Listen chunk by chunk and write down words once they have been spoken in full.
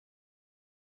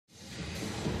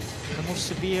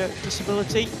severe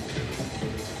disability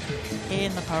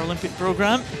in the Paralympic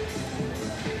programme.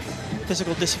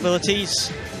 Physical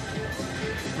disabilities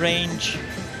range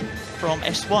from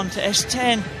S1 to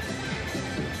S10,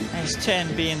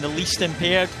 S10 being the least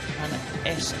impaired and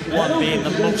S1 being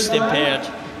the most impaired. A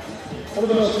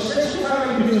couple of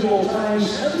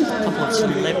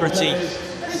celebrity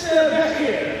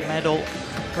medal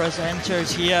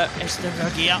presenters here. Esther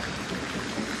Vergia,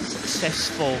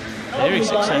 successful, very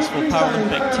successful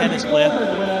Paralympic tennis player.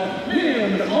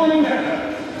 Miriam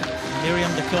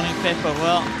de Koning-Pepper,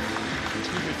 well,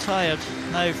 she retired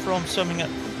now from swimming at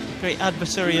great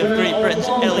adversary of Great Britain's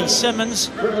Ellie Simmonds.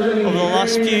 Over the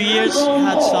last few years, she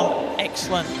had some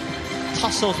excellent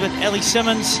tussles with Ellie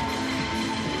Simmonds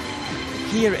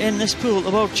here in this pool at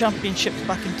the World Championships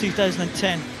back in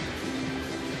 2010.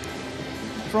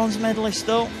 Bronze medalist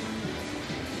though,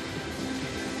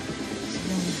 the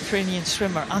young Ukrainian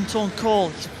swimmer Anton Kohl.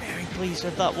 He's very pleased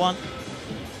with that one.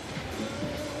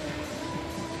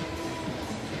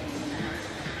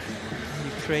 And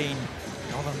Ukraine,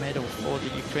 another medal for the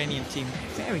Ukrainian team.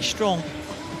 Very strong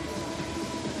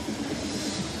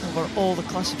over all the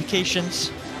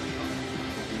classifications.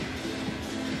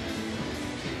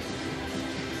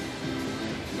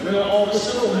 Winner of the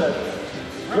silver medal,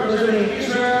 representing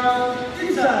Israel,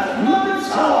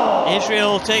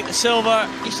 Israel will take the silver.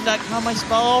 Istak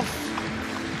Mamaisbalov,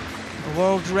 the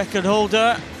world record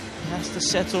holder, has to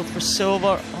settle for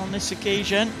silver on this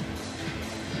occasion.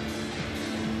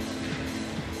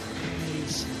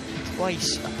 He's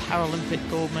twice a Paralympic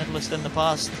gold medalist in the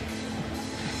past.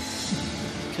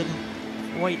 He couldn't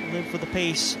quite live with the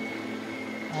pace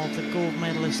of the gold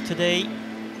medalist today.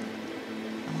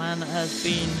 A man that has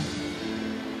been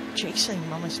chasing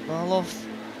Mamaisbalov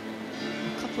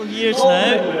a couple of years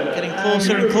now, getting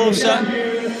closer and closer.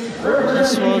 And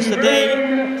this was the day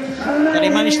that he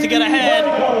managed to get ahead.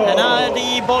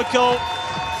 Gennady Boyko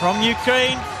from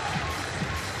Ukraine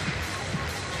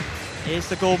is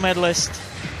the gold medalist.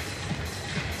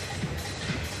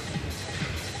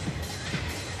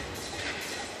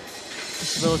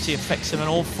 Disability affects him in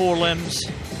all four limbs.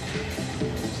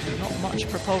 Not much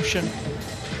propulsion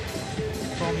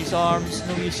from his arms,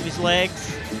 no use of his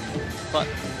legs, but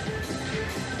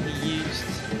he used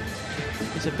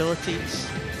his abilities,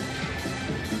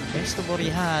 best of what he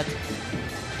had,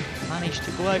 managed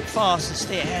to go out fast and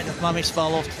stay ahead of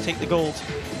Mamaisbalov to take the gold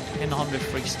in the 100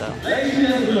 freestyle. Ladies and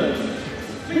gentlemen,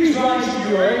 please rise if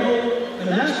you are able, and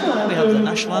the national anthem. We have the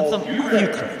national anthem of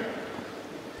Ukraine.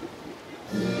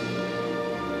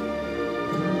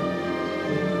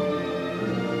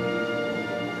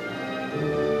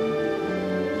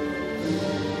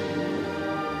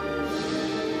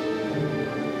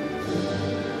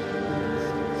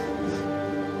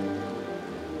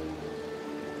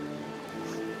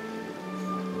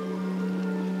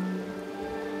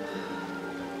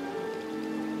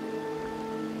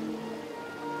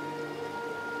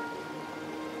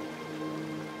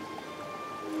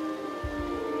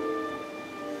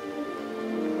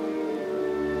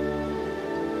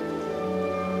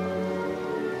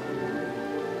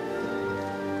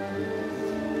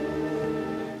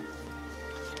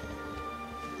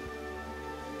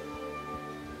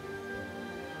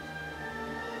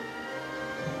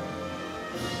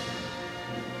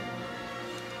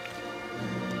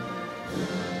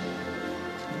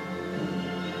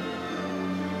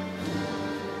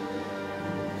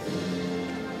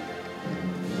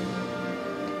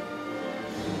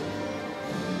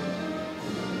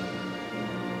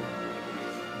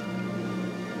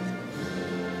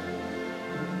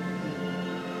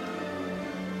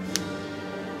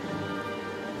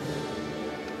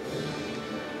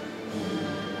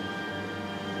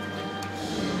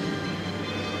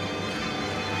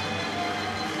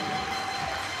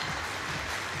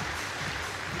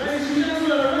 Ladies and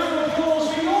gentlemen, a round of applause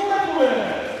for your medal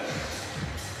winner.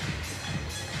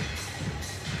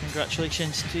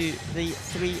 Congratulations to the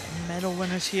 3 medal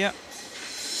winners here.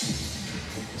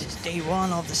 This is day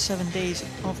 1 of the 7 days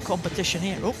of competition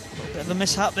here. Oh, a little bit of a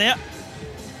mishap there.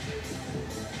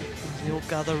 As they all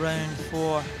gather round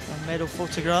for their medal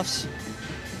photographs.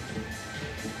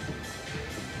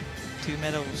 2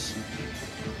 medals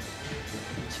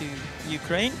to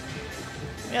Ukraine.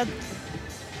 We had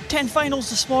 10 finals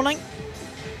this morning.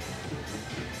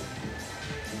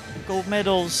 Gold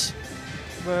medals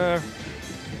were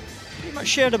pretty much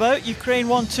shared about. Ukraine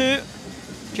won 2,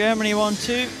 Germany won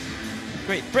 2,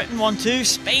 Great Britain won 2,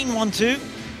 Spain won 2.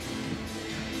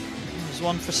 There's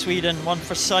 1 for Sweden, 1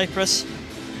 for Cyprus.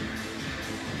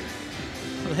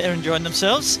 They're enjoying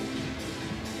themselves.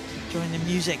 Enjoying the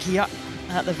music here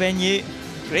at the venue.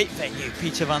 Great venue,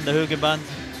 Peter van der Hoogenband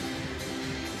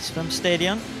Swim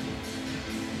Stadium.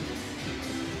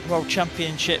 World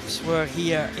Championships were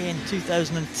here in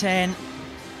 2010.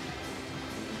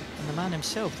 And the man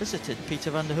himself visited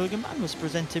Peter van der Hoogenband, was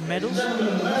presenting medals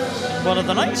one of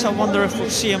the nights. I wonder if we'll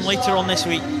see him later on this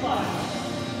week.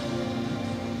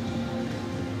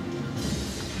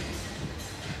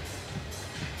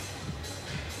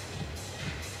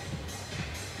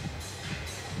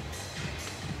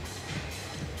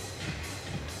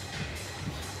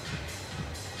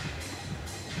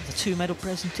 The 2 medal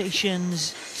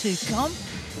presentations to come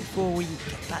before we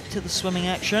get back to the swimming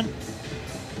action.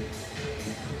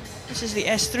 This is the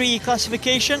S3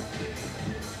 classification.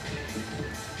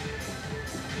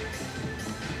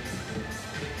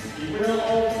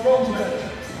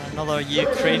 Another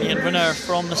Ukrainian winner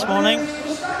from this morning.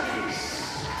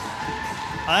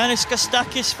 Ioannis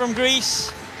Kostakis from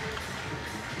Greece.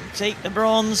 Take the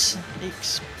bronze, the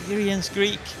experienced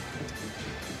Greek.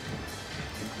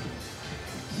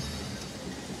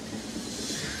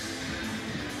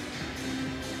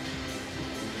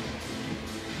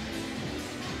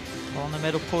 On the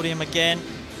medal podium again.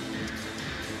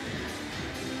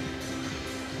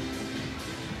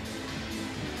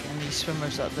 And these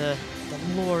swimmers at the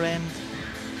lower end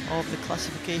of the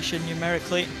classification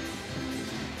numerically.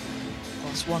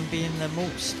 Class 1 being the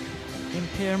most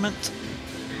impairment.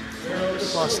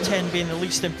 Class 10 being the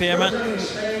least impairment.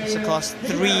 It's a Class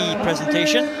 3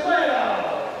 presentation.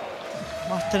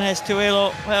 Martinez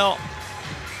Tuelo, well,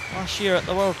 last year at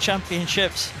the World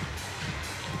Championships,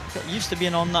 got used to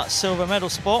being on that silver medal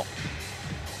spot.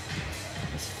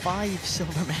 With 5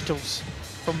 silver medals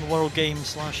from the World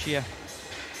Games last year.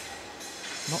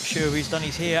 Not sure who's done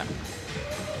his hair.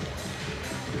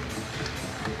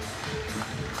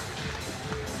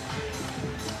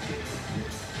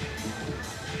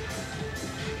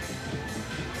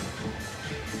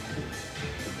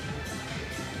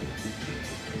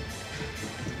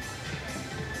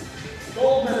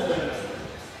 Gold medal winner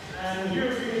and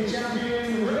European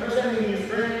champion representing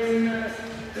Ukraine,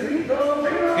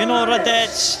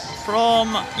 Radets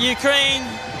from Ukraine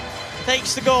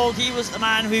takes the gold. He was the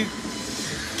man who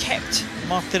kept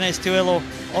Martinez Tuelo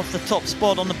off the top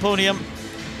spot on the podium.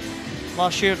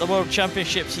 Last year at the World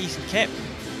Championships, he's kept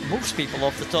most people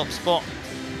off the top spot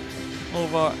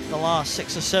over the last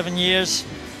 6 or 7 years.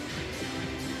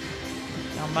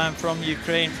 Young man from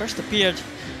Ukraine first appeared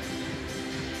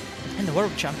in the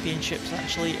World Championships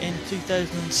actually in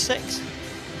 2006.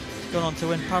 He's gone on to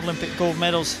win Paralympic gold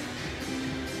medals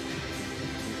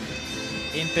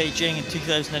in Beijing in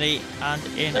 2008 and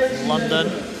in London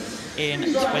in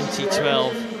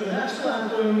 2012.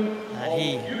 And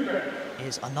he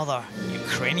is another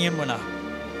Ukrainian winner.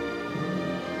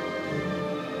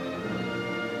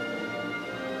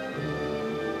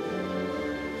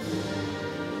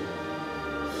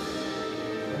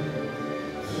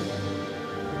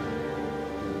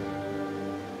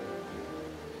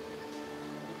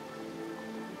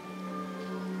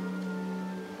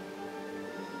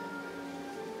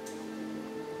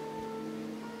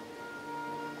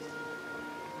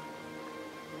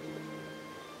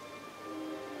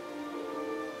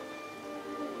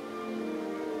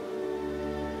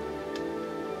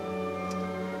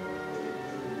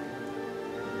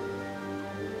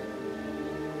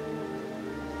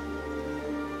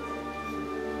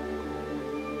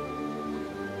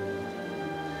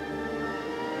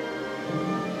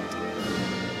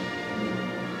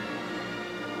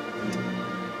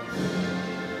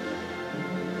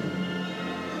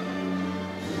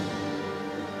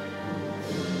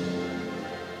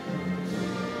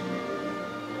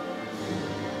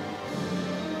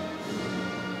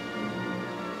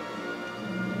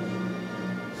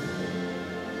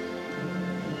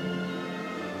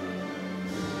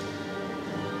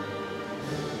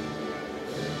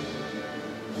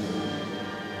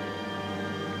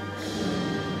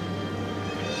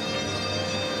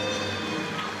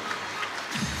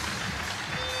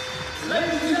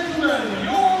 Ladies and gentlemen,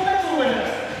 your medal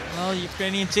winner. Well,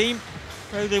 Ukrainian team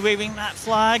proudly waving that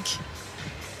flag.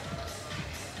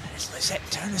 There's Lisette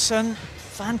Turnison,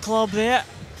 fan club there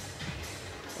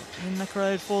in the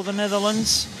crowd for the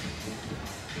Netherlands.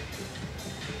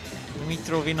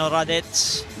 Dmitro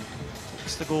Vinoradets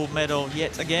takes the gold medal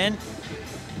yet again.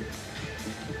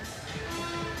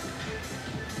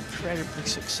 Incredibly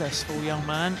successful young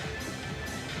man.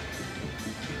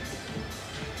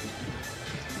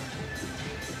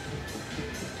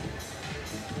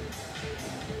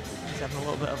 He's having a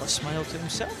little bit of a smile to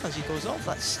himself as he goes off.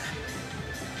 That's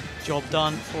job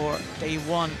done for day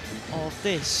one of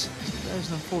this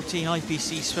 2014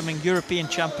 IPC Swimming European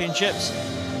Championships.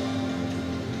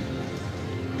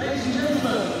 Ladies and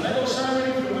gentlemen, medal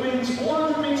ceremony for the women's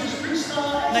 400 metres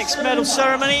freestyle. Next medal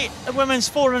ceremony, the women's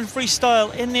 400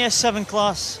 freestyle in the S7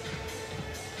 class.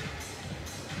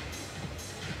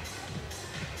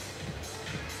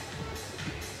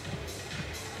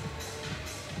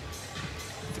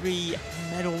 Three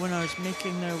medal winners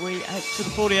making their way out to the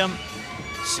podium.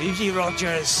 Susie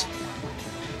Rogers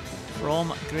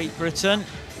from Great Britain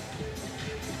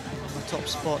on the top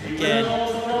spot again.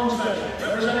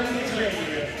 Representing Italy,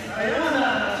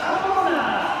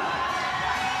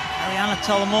 Arianna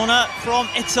Talamona from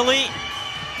Italy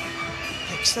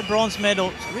picks the bronze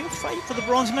medal. It's a real fight for the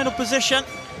bronze medal position.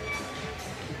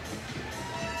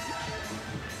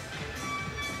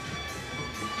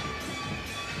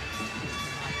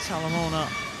 Talamona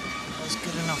was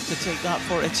good enough to take that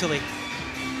for Italy.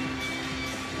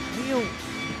 Real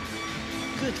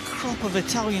good crop of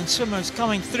Italian swimmers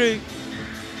coming through.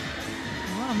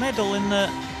 They won a medal in the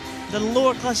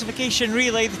lower classification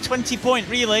relay, the 20-point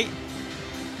relay,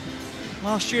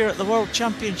 last year at the World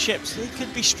Championships. They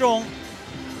could be strong.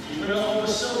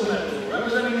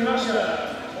 representing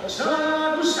Russia,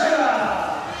 Oksana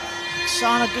Guseva.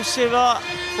 Oksana Guseva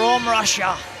from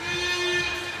Russia.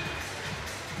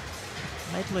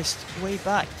 Medalist way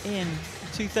back in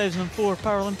 2004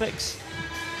 Paralympics.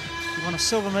 She won a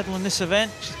silver medal in this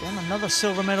event. She's won another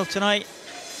silver medal tonight.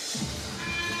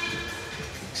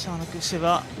 Oksana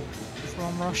Guseva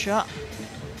from Russia.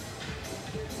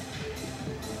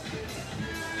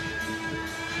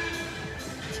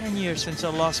 Years since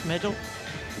our last medal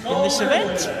in this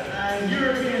event. And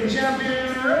European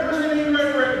champion representing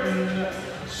Great Britain,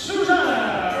 Susie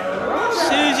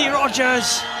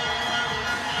Rogers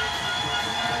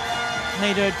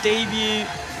made her debut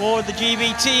for the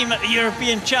GB team at the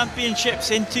European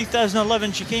Championships in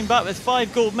 2011. She came back with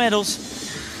 5 gold medals.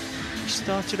 She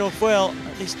started off well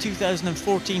at these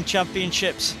 2014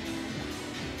 Championships.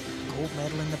 Gold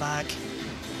medal in the bag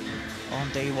on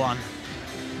day 1.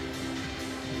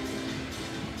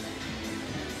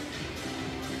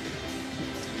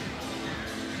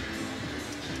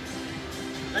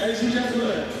 Ladies and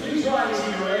gentlemen, please rise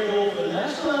if you are able for the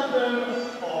national anthem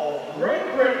of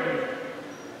Great Britain.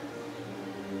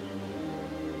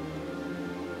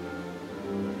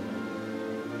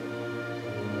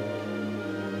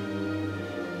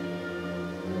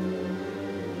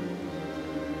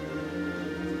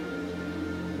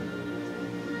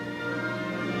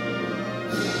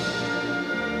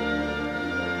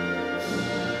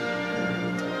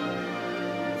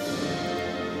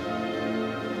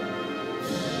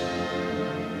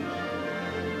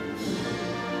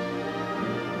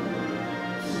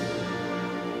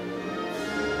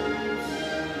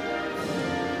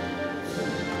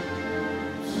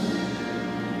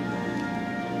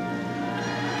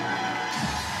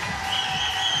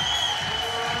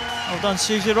 Well done,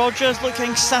 Susie Rogers,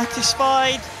 looking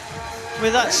satisfied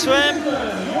with that swim.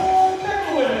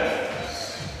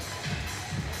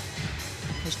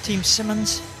 There's Team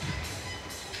Simmons,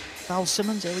 Val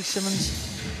Simmons, Ellie Simmons.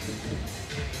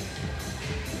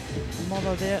 The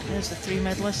mother there, there's the 3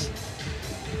 medalists.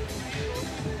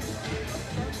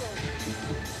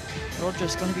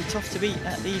 Rogers going to be tough to beat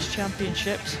at these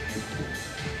championships.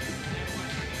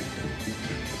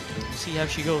 See how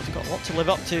she goes. Got a lot to live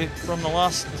up to from the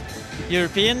last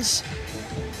Europeans.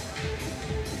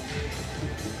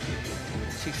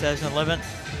 2011.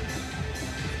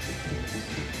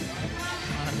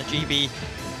 And the GB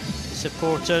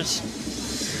supporters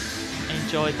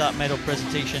enjoyed that medal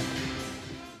presentation.